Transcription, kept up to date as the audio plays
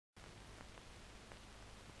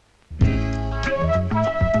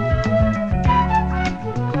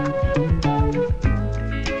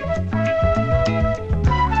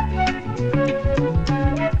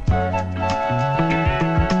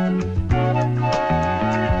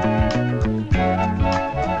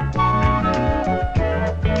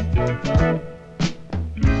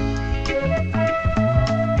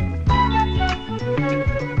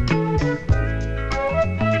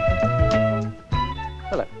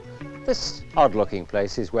This odd-looking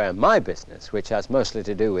place is where my business, which has mostly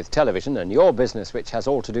to do with television, and your business, which has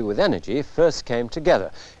all to do with energy, first came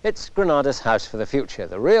together. It's Granada's House for the Future,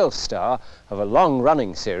 the real star of a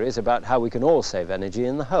long-running series about how we can all save energy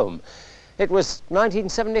in the home. It was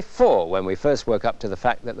 1974 when we first woke up to the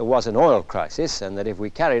fact that there was an oil crisis, and that if we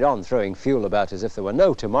carried on throwing fuel about as if there were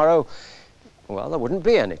no tomorrow, well, there wouldn't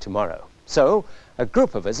be any tomorrow. So, a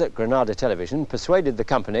group of us at Granada Television persuaded the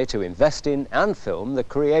company to invest in and film the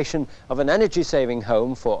creation of an energy-saving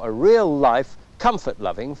home for a real-life,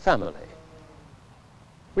 comfort-loving family.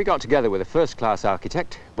 We got together with a first-class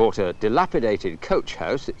architect, bought a dilapidated coach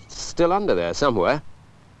house, it's still under there somewhere,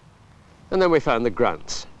 and then we found the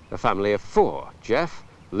Grants, a family of 4, Jeff,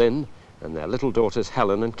 Lynn, and their little daughters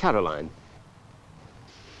Helen and Caroline.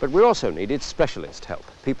 But we also needed specialist help,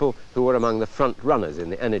 people who were among the front runners in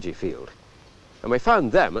the energy field. And we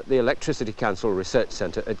found them at the Electricity Council Research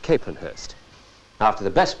Centre at Capenhurst. After the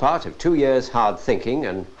best part of 2 years' hard thinking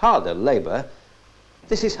and harder labour,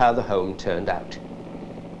 this is how the home turned out.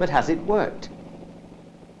 But has it worked?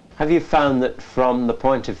 Have you found that from the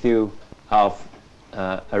point of view of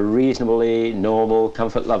a reasonably normal,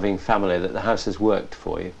 comfort-loving family that the house has worked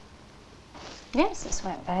for you? Yes, it's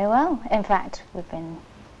worked very well. In fact, we've been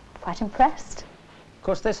quite impressed. Of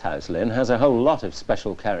course, this house, Lynn, has a whole lot of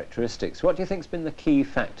special characteristics. What do you think's been the key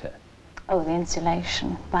factor? Oh, the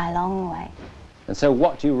insulation, by a long way. And so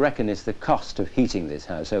what do you reckon is the cost of heating this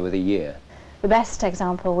house over the year? The best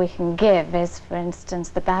example we can give is, for instance,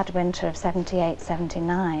 the bad winter of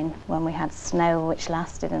 78-79, when we had snow which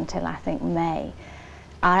lasted until, I think, May.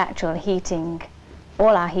 Our actual heating,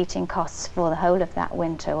 all our heating costs for the whole of that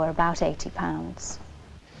winter were about £80.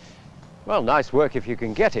 Well, nice work if you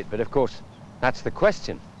can get it, but of course, that's the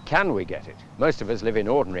question. Can we get it? Most of us live in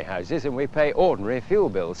ordinary houses and we pay ordinary fuel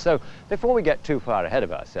bills. So before we get too far ahead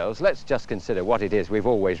of ourselves, let's just consider what it is we've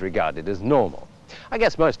always regarded as normal. I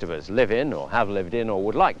guess most of us live in, or have lived in, or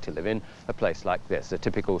would like to live in a place like this, a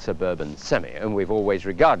typical suburban semi, and we've always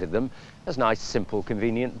regarded them as nice, simple,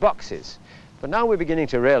 convenient boxes. But now we're beginning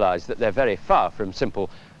to realise that they're very far from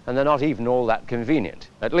simple, and they're not even all that convenient,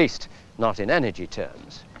 at least not in energy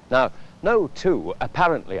terms. Now, no two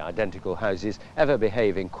apparently identical houses ever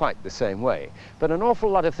behave in quite the same way, but an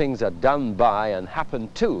awful lot of things are done by and happen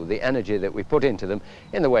to the energy that we put into them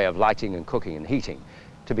in the way of lighting and cooking and heating.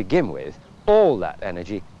 To begin with, all that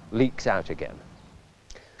energy leaks out again.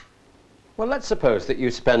 Well, let's suppose that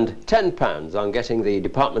you spend £10 on getting the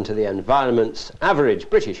Department of the Environment's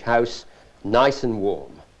average British house nice and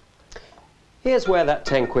warm. Here's where that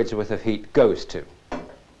 10 quid's worth of heat goes to.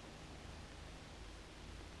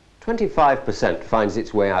 25% finds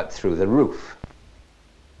its way out through the roof.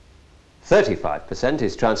 35%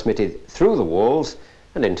 is transmitted through the walls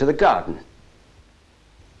and into the garden.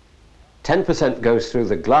 10% goes through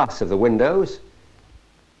the glass of the windows.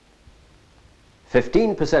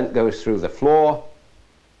 15% goes through the floor.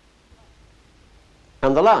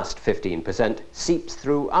 And the last 15% seeps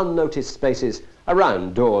through unnoticed spaces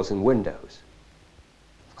around doors and windows.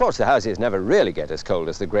 Of course, the houses never really get as cold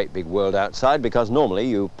as the great big world outside, because normally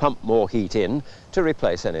you pump more heat in to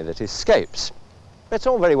replace any that escapes. It's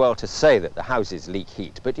all very well to say that the houses leak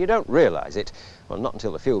heat, but you don't realise it, well, not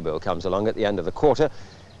until the fuel bill comes along at the end of the quarter,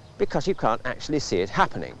 because you can't actually see it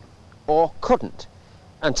happening, or couldn't,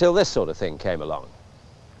 until this sort of thing came along.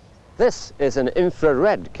 This is an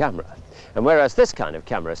infrared camera, and whereas this kind of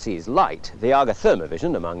camera sees light, the Arga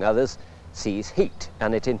thermovision, among others, sees heat,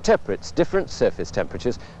 and it interprets different surface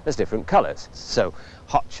temperatures as different colours. So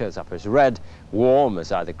hot shows up as red, warm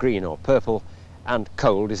as either green or purple, and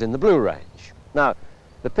cold is in the blue range. Now,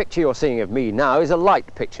 the picture you're seeing of me now is a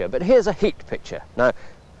light picture, but here's a heat picture. Now,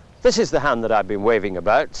 this is the hand that I've been waving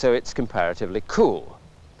about, so it's comparatively cool.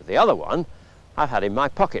 But the other one I've had in my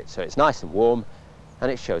pocket, so it's nice and warm, and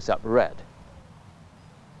it shows up red.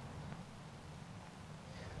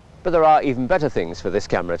 But there are even better things for this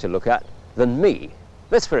camera to look at than me.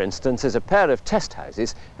 This, for instance, is a pair of test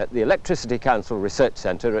houses at the Electricity Council Research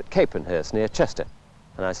Centre at Capenhurst near Chester.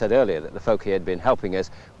 And I said earlier that the folk here had been helping us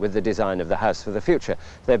with the design of the house for the future.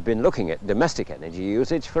 They've been looking at domestic energy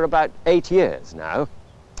usage for about 8 years now.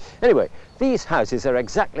 Anyway, these houses are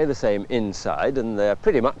exactly the same inside, and they're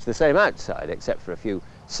pretty much the same outside, except for a few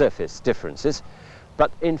surface differences.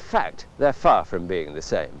 But in fact, they're far from being the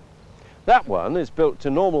same. That one is built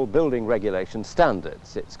to normal building regulation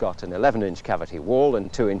standards. It's got an 11-inch cavity wall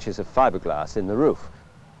and 2 inches of fiberglass in the roof.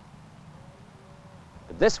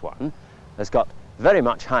 But this one has got very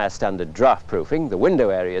much higher standard draft proofing, the window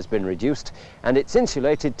area has been reduced, and it's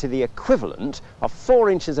insulated to the equivalent of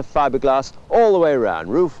 4 inches of fiberglass all the way around,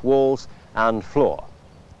 roof, walls and floor.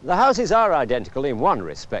 The houses are identical in one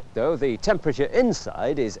respect, though. The temperature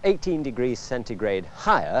inside is 18 degrees centigrade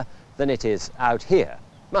higher than it is out here.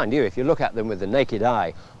 Mind you, if you look at them with the naked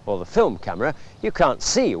eye or the film camera, you can't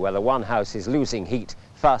see whether one house is losing heat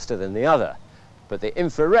faster than the other. But the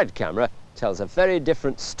infrared camera tells a very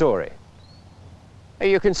different story.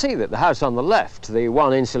 You can see that the house on the left, the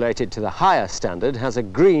one insulated to the higher standard, has a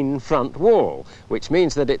green front wall, which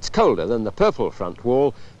means that it's colder than the purple front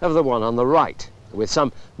wall of the one on the right, with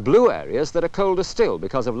some blue areas that are colder still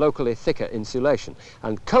because of locally thicker insulation.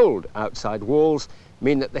 And cold outside walls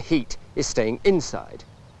mean that the heat is staying inside.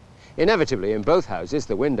 Inevitably, in both houses,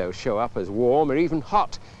 the windows show up as warm or even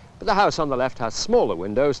hot, but the house on the left has smaller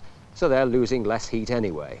windows, so they're losing less heat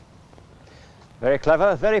anyway. Very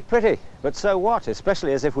clever, very pretty, but so what?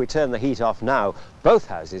 Especially as if we turn the heat off now, both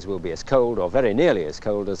houses will be as cold, or very nearly as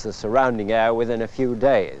cold, as the surrounding air within a few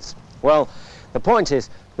days. Well, the point is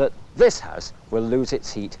that this house will lose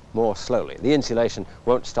its heat more slowly. The insulation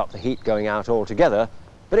won't stop the heat going out altogether,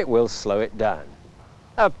 but it will slow it down.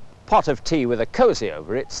 A pot of tea with a cosy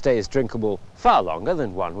over it stays drinkable far longer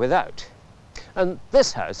than one without. And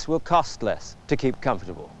this house will cost less to keep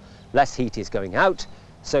comfortable. Less heat is going out,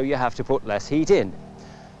 so you have to put less heat in.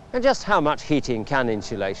 And just how much heating can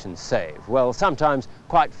insulation save? Well, sometimes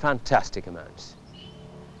quite fantastic amounts.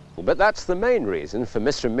 But that's the main reason for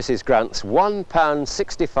Mr. and Mrs. Grant's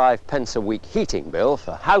 £1.65 a week heating bill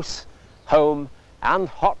for house, home and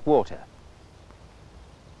hot water.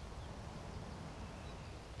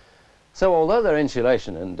 So although their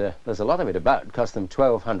insulation, and there's a lot of it about, cost them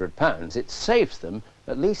 £1,200, it saves them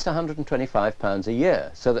at least £125 a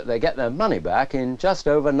year, so that they get their money back in just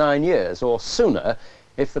over 9 years, or sooner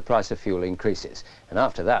if the price of fuel increases. And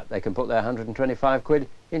after that, they can put their 125 quid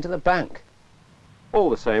into the bank. All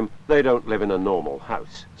the same, they don't live in a normal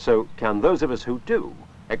house. So can those of us who do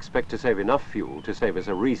expect to save enough fuel to save us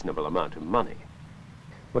a reasonable amount of money?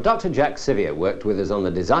 Well, Dr. Jack Sevier worked with us on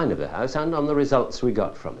the design of the house and on the results we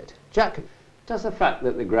got from it. Jack, does the fact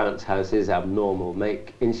that the Grant's house is abnormal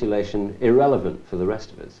make insulation irrelevant for the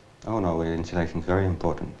rest of us? Oh no, insulation is very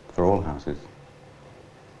important for all houses.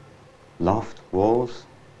 Loft, walls,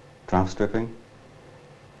 draft stripping,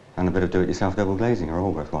 and a bit of do-it-yourself double glazing are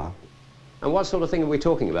all worthwhile. And what sort of thing are we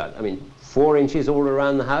talking about? I mean, 4 inches all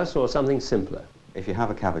around the house, or something simpler? If you have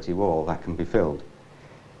a cavity wall, that can be filled.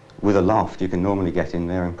 With a loft, you can normally get in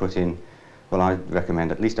there and put in, well, I'd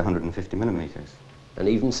recommend at least 150 millimetres. And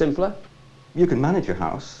even simpler? You can manage your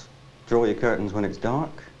house, draw your curtains when it's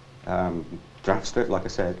dark, draft strip, like I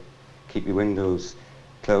said, keep your windows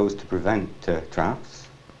closed to prevent drafts.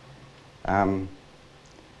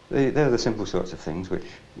 They're the simple sorts of things which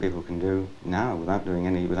people can do now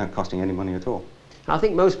without costing any money at all. I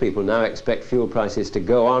think most people now expect fuel prices to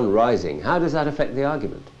go on rising. How does that affect the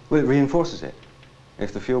argument? Well, it reinforces it.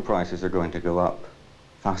 If the fuel prices are going to go up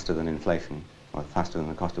faster than inflation, or faster than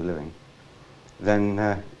the cost of living,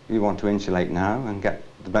 then you want to insulate now and get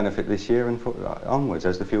the benefit this year and onwards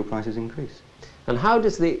as the fuel prices increase. And how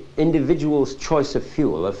does the individual's choice of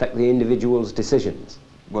fuel affect the individual's decisions?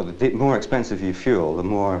 Well, the more expensive your fuel, the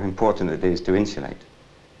more important it is to insulate,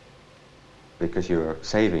 because you're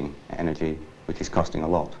saving energy, which is costing a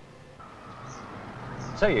lot.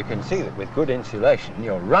 So you can see that with good insulation,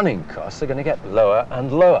 your running costs are going to get lower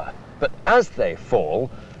and lower. But as they fall,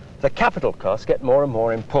 the capital costs get more and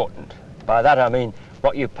more important. By that I mean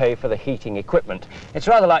what you pay for the heating equipment. It's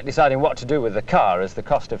rather like deciding what to do with the car as the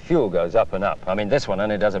cost of fuel goes up and up. I mean, this one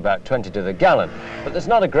only does about 20 to the gallon, but there's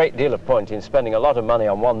not a great deal of point in spending a lot of money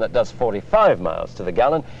on one that does 45 miles to the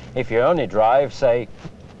gallon if you only drive, say,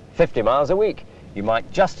 50 miles a week. You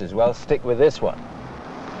might just as well stick with this one.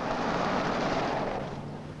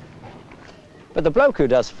 But the bloke who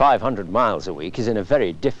does 500 miles a week is in a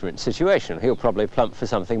very different situation. He'll probably plump for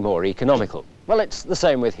something more economical. Well, it's the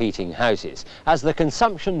same with heating houses. As the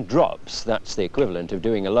consumption drops, that's the equivalent of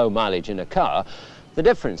doing a low mileage in a car, the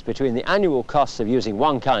difference between the annual costs of using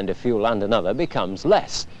one kind of fuel and another becomes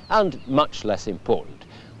less, and much less important.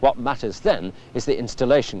 What matters then is the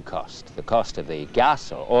installation cost, the cost of the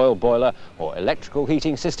gas or oil boiler or electrical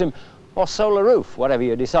heating system or solar roof, whatever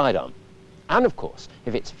you decide on. And of course,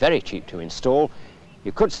 if it's very cheap to install,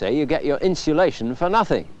 you could say you get your insulation for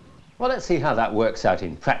nothing. Well, let's see how that works out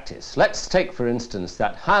in practice. Let's take, for instance,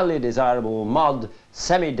 that highly desirable mod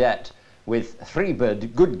semi-det with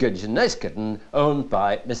 3-bed Goodgudgeneskerton owned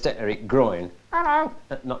by Mr. Eric Groyne. Hello.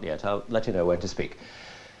 Not yet, I'll let you know when to speak.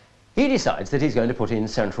 He decides that he's going to put in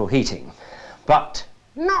central heating. But,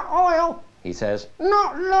 not oil, he says.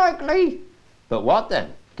 Not likely. But what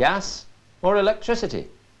then? Gas or electricity?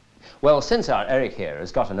 Well, since our Eric here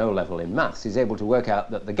has got an O-level in maths, he's able to work out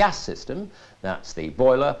that the gas system, that's the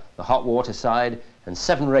boiler, the hot water side, and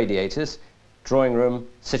 7 radiators, drawing room,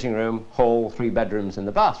 sitting room, hall, 3 bedrooms and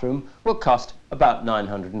the bathroom, will cost about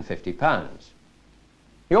 £950.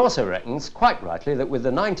 He also reckons, quite rightly, that with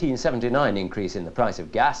the 1979 increase in the price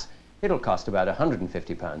of gas, it'll cost about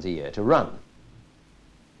 £150 a year to run.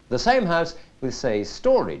 The same house with, say,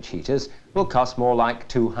 storage heaters will cost more like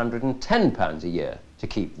 £210 a year to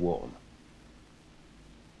keep warm.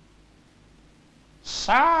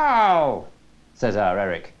 So, says our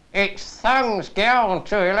Eric, it's thumbs down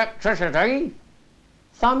to electricity.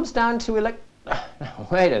 Thumbs down to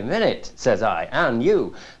Wait a minute, says I, and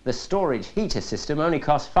you. The storage heater system only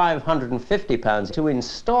costs £550 to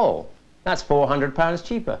install. That's £400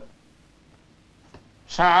 cheaper.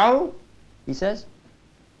 So? He says.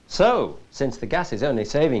 So, since the gas is only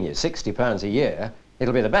saving you £60 a year,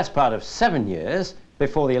 it'll be the best part of 7 years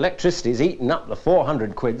before the electricity's eaten up the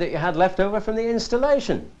 400 quid that you had left over from the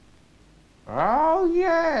installation. Oh,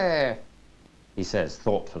 yeah, he says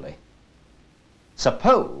thoughtfully.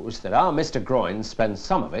 Suppose that our Mr. Groyne spends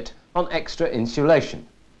some of it on extra insulation.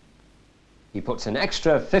 He puts an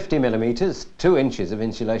extra 50 millimetres, 2 inches of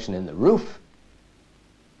insulation in the roof,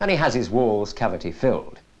 and he has his walls cavity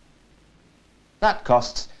filled. That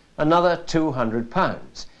costs another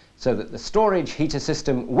 £200, so that the storage heater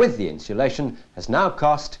system with the insulation has now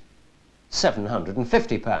cost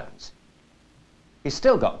 £750. He's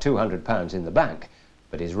still got £200 in the bank,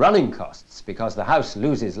 but his running costs, because the house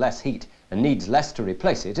loses less heat and needs less to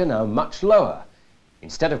replace it, are now much lower.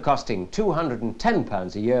 Instead of costing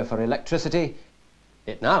 £210 a year for electricity,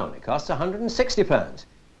 it now only costs £160.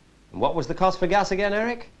 And what was the cost for gas again,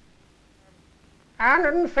 Eric?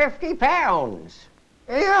 £150.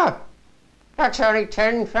 Yeah, that's only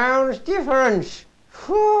 £10 difference.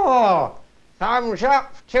 Whew. Thumbs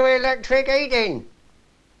up to electric heating.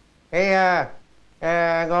 Here,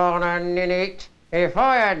 hang on a minute. If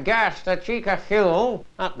I had gas the cheaper fuel...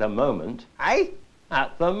 At the moment. Eh?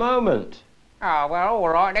 At the moment. Oh, well, all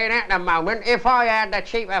right then, at the moment, if I had the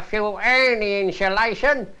cheaper fuel and the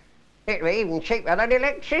insulation, it'd be even cheaper than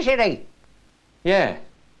electricity. Yeah.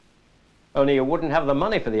 Only you wouldn't have the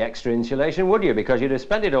money for the extra insulation, would you? Because you'd have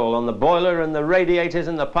spent it all on the boiler and the radiators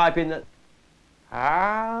and the piping that...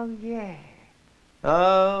 Oh, yeah.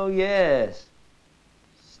 Oh, yes.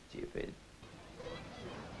 Stupid.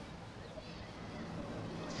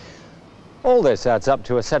 All this adds up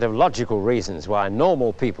to a set of logical reasons why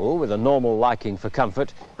normal people with a normal liking for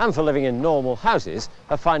comfort and for living in normal houses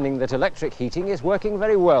are finding that electric heating is working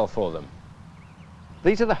very well for them.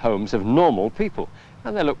 These are the homes of normal people,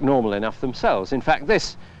 and they look normal enough themselves. In fact,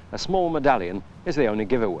 this, a small medallion, is the only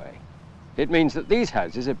giveaway. It means that these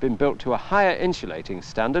houses have been built to a higher insulating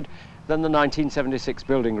standard than the 1976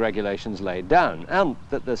 building regulations laid down, and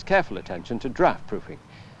that there's careful attention to draft proofing.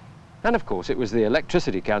 And of course it was the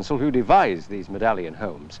Electricity Council who devised these medallion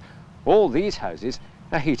homes. All these houses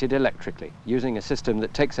are heated electrically, using a system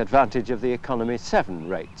that takes advantage of the Economy 7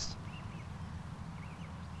 rates.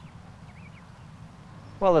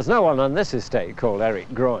 Well, there's no one on this estate called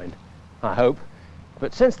Eric Groyne, I hope.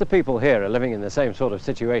 But since the people here are living in the same sort of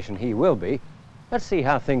situation he will be, let's see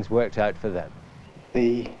how things worked out for them.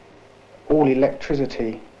 The all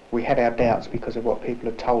electricity, we had our doubts because of what people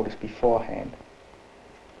had told us beforehand.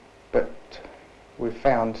 But we've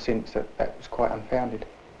found since that that was quite unfounded.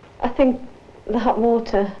 I think the hot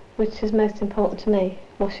water, which is most important to me,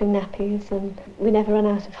 washing nappies, and we never run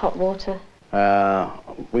out of hot water.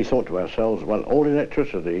 We thought to ourselves, well, all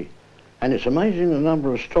electricity, and it's amazing the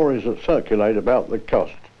number of stories that circulate about the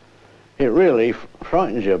cost. It really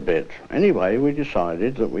frightens you a bit. Anyway, we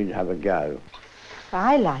decided that we'd have a go.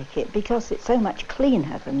 I like it because it's so much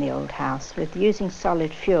cleaner than the old house. With using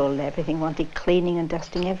solid fuel, everything wanted cleaning and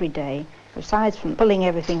dusting every day. Besides from pulling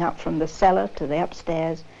everything up from the cellar to the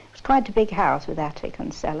upstairs, it's quite a big house with attic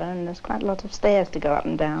and cellar, and there's quite a lot of stairs to go up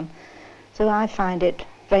and down. So I find it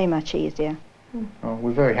very much easier. Oh,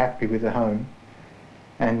 we're very happy with the home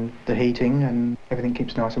and the heating, and everything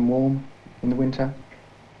keeps nice and warm in the winter,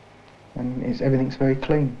 and everything's very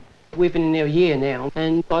clean. We've been in there a year now,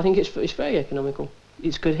 and I think it's very economical.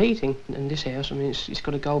 It's good heating, and this house, I mean, it's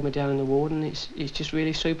got a gold medallion award, and it's just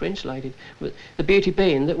really super insulated. But the beauty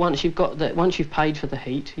being that once you've paid for the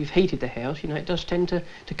heat, you've heated the house, you know, it does tend to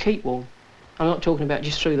keep warm. I'm not talking about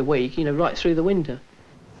just through the week, you know, right through the winter.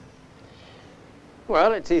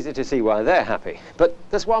 Well, it's easy to see why they're happy. But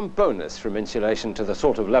there's one bonus from insulation to the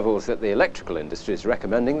sort of levels that the electrical industry is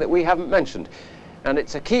recommending that we haven't mentioned. And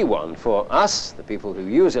it's a key one for us, the people who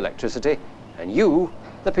use electricity, and you,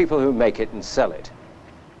 the people who make it and sell it.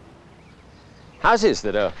 Houses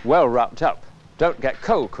that are well wrapped up don't get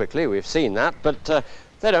cold quickly, we've seen that, but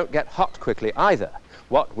they don't get hot quickly either.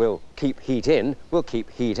 What will keep heat in will keep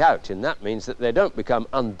heat out, and that means that they don't become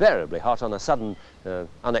unbearably hot on a sudden,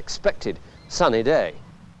 unexpected sunny day.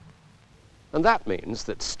 And that means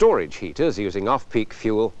that storage heaters using off-peak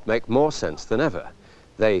fuel make more sense than ever.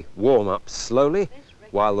 They warm up slowly,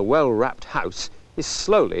 while the well-wrapped house is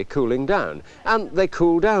slowly cooling down. And they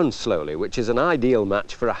cool down slowly, which is an ideal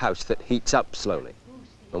match for a house that heats up slowly.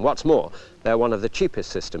 And what's more, they're one of the cheapest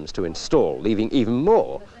systems to install, leaving even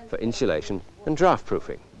more for insulation and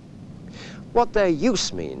draft-proofing. What their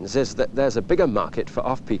use means is that there's a bigger market for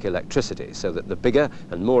off-peak electricity, so that the bigger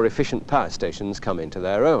and more efficient power stations come into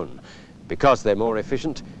their own. Because they're more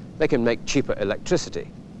efficient, they can make cheaper electricity.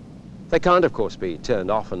 They can't, of course, be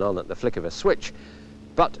turned off and on at the flick of a switch,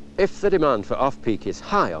 but if the demand for off-peak is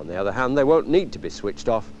high, on the other hand, they won't need to be switched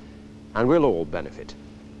off, and we'll all benefit.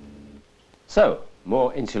 So,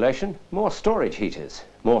 more insulation, more storage heaters.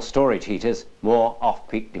 More storage heaters, more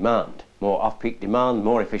off-peak demand. More off-peak demand,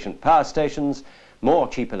 more efficient power stations, more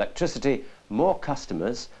cheap electricity, more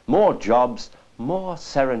customers, more jobs, more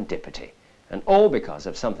serendipity. And all because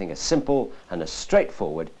of something as simple and as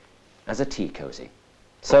straightforward as a tea cosy.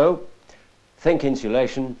 So, think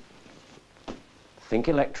insulation, think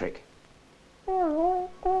electric.